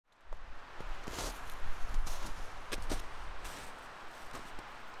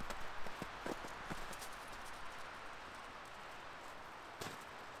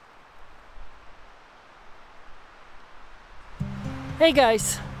Hey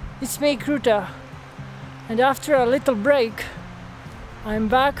guys, it's me Kruta, and after a little break I'm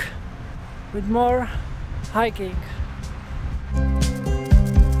back with more hiking.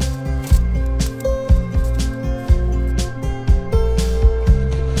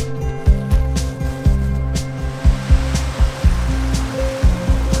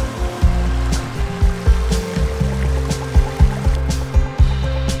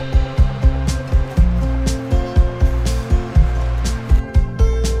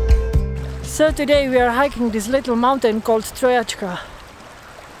 So today we are hiking this little mountain called Trojachka.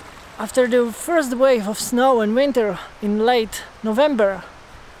 After the first wave of snow and winter in late November,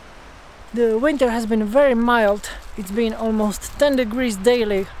 the winter has been very mild. It's been almost 10 degrees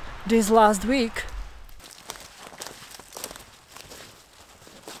daily this last week.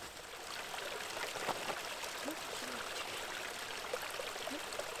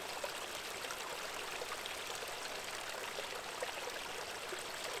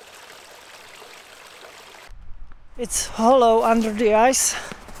 It's hollow under the ice,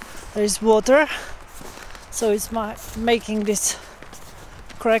 there is water, so it's making this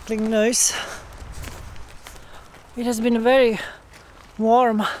crackling noise. It has been very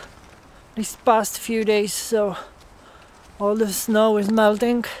warm these past few days, so all the snow is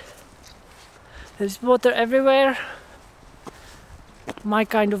melting. There's water everywhere, my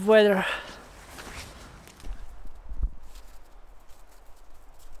kind of weather.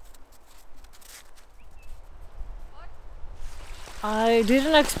 I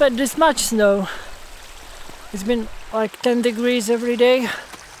didn't expect this much snow. It's been like 10 degrees every day,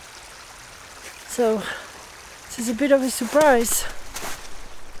 so this is a bit of a surprise.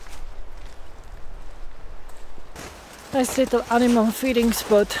 Nice little animal feeding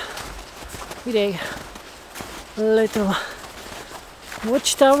spot with a little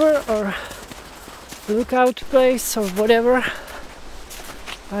watchtower or lookout place or whatever.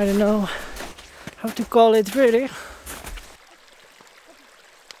 I don't know how to call it really.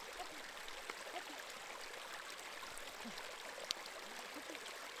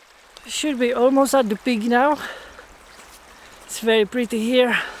 Should be almost at the peak now. It's very pretty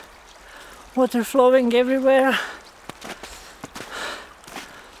here. Water flowing everywhere.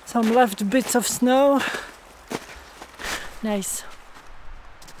 Some left bits of snow. Nice.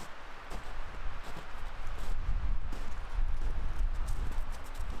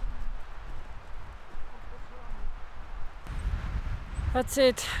 That's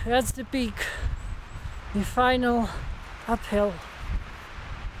it. That's the peak. The final uphill.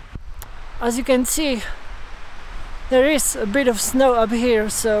 As you can see, there is a bit of snow up here,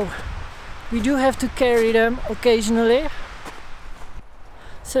 so we do have to carry them occasionally.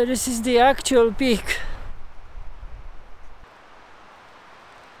 So this is the actual peak.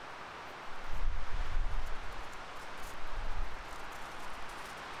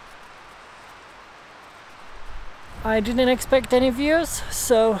 I didn't expect any views,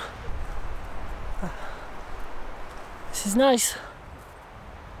 so this is nice.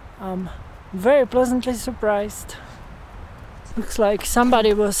 Very pleasantly surprised. Looks like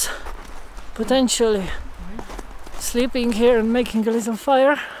somebody was potentially sleeping here and making a little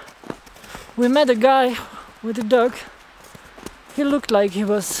fire. We met a guy with a dog. He looked like he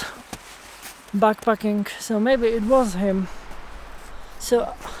was backpacking, so maybe it was him.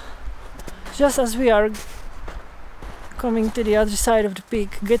 So just as we are coming to the other side of the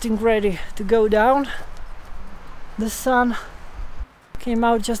peak, getting ready to go down, the sun came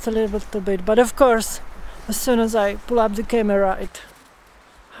out just a little bit, but of course as soon as I pull up the camera it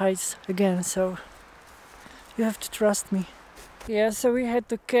hides again, so you have to trust me. Yeah, so we had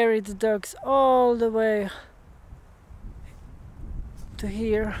to carry the dogs all the way to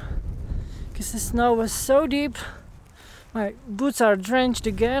here because the snow was so deep. My boots are drenched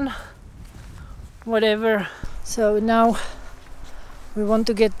again. Whatever. So now we want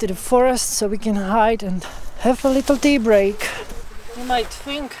to get to the forest so we can hide and have a little tea break. You might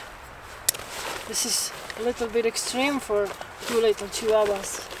think this is a little bit extreme for two little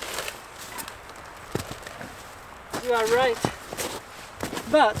Chihuahuas. You are right,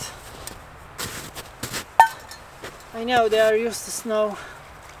 but I know they are used to snow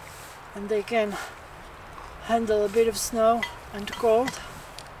and they can handle a bit of snow and cold.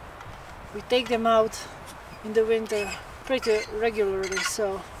 We take them out in the winter pretty regularly,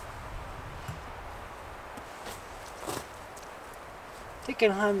 so they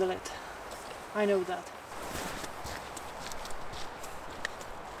can handle it. I know that.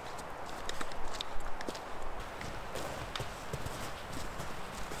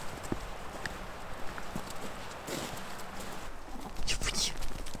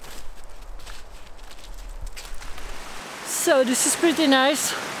 So this is pretty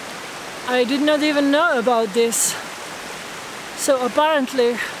nice. I did not even know about this. So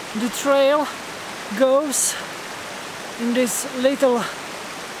apparently the trail goes in this little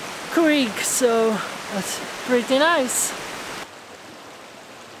creek, so that's pretty nice.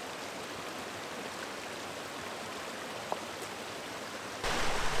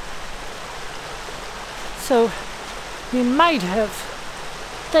 So we might have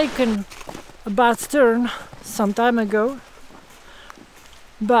taken a bad turn some time ago,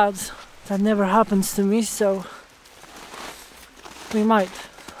 but that never happens to me, so we might.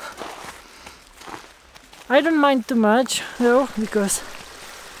 I don't mind too much though, because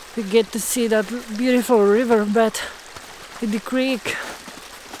we get to see that beautiful riverbed with the creek.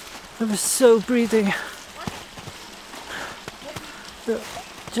 It was so pretty. So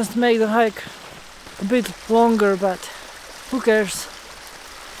just make the hike a bit longer, but who cares,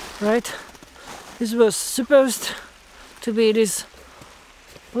 right? This was supposed to be this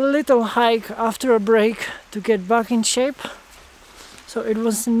little hike after a break to get back in shape, so it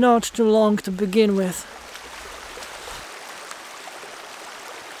was not too long to begin with.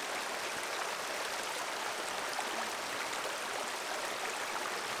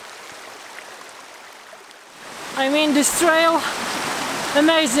 I mean, this trail,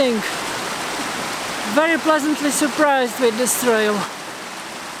 amazing. Very pleasantly surprised with this trail.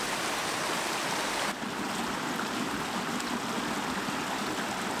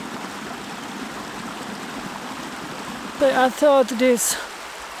 But I thought this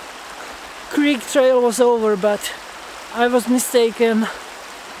creek trail was over, but I was mistaken.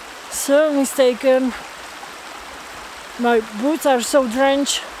 So mistaken. My boots are so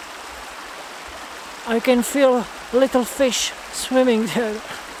drenched. I can feel little fish swimming there.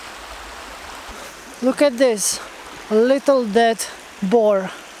 Look at this, a little dead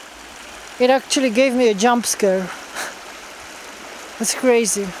boar. It actually gave me a jump scare. That's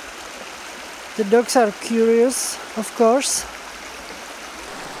crazy. The dogs are curious, of course.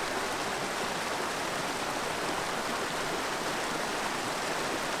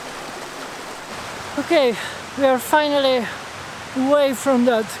 Okay, we are finally away from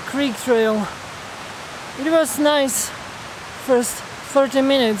that creek trail. It was nice first 30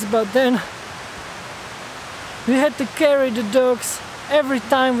 minutes, but then we had to carry the dogs every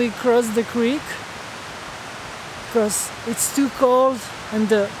time we crossed the creek because it's too cold and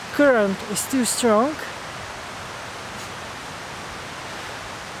the current is too strong.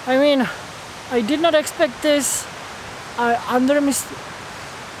 I mean, I did not expect this. I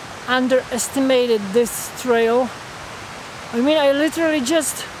underestimated this trail. I mean, I literally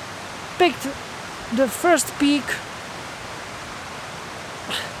just picked the first peak,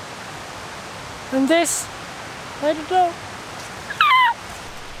 and this, I don't know.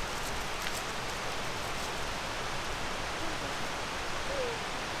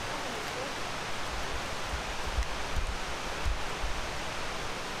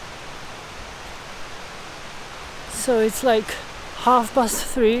 So it's like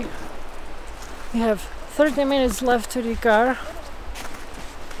 3:30. We have 30 minutes left to the car.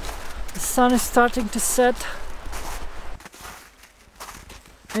 The sun is starting to set,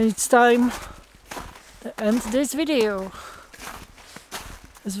 and it's time to end this video.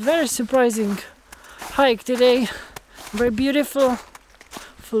 It's a very surprising hike today, very beautiful,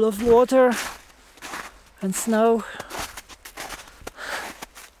 full of water and snow,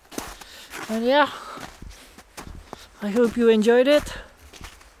 and yeah, I hope you enjoyed it.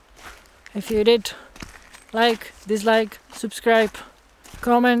 If you did, like, dislike, subscribe,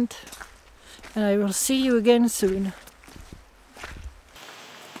 comment, and I will see you again soon.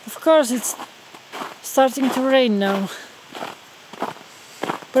 Of course, it's starting to rain now.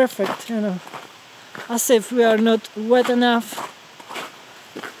 Perfect, you know, as if we are not wet enough